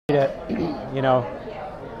You know,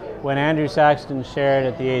 when Andrew Saxton shared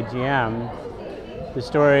at the AGM the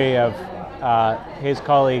story of his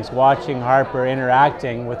colleagues watching Harper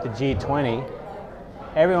interacting with the G20,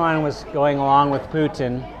 everyone was going along with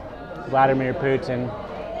Putin, Vladimir Putin,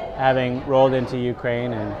 having rolled into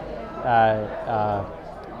Ukraine and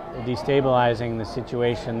destabilizing the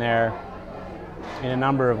situation there in a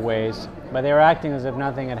number of ways, but they were acting as if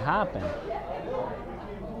nothing had happened.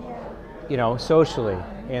 You know, socially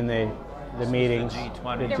in the meetings,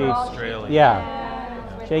 the Australia.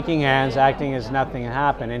 yeah, shaking hands, acting as nothing had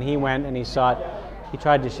happened. And he went and he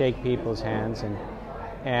tried to shake people's hands, and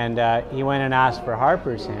he went and asked for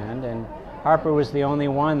Harper's hand, and Harper was the only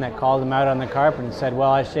one that called him out on the carpet and said,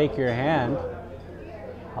 "Well, I shake your hand.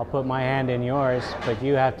 I'll put my hand in yours, but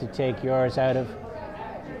you have to take yours out of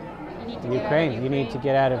Ukraine. You need to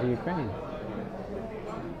get out of Ukraine."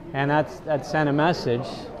 And that sent a message,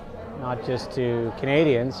 not just to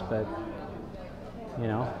Canadians, but, you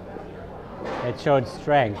know, it showed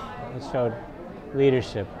strength, it showed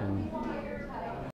leadership, and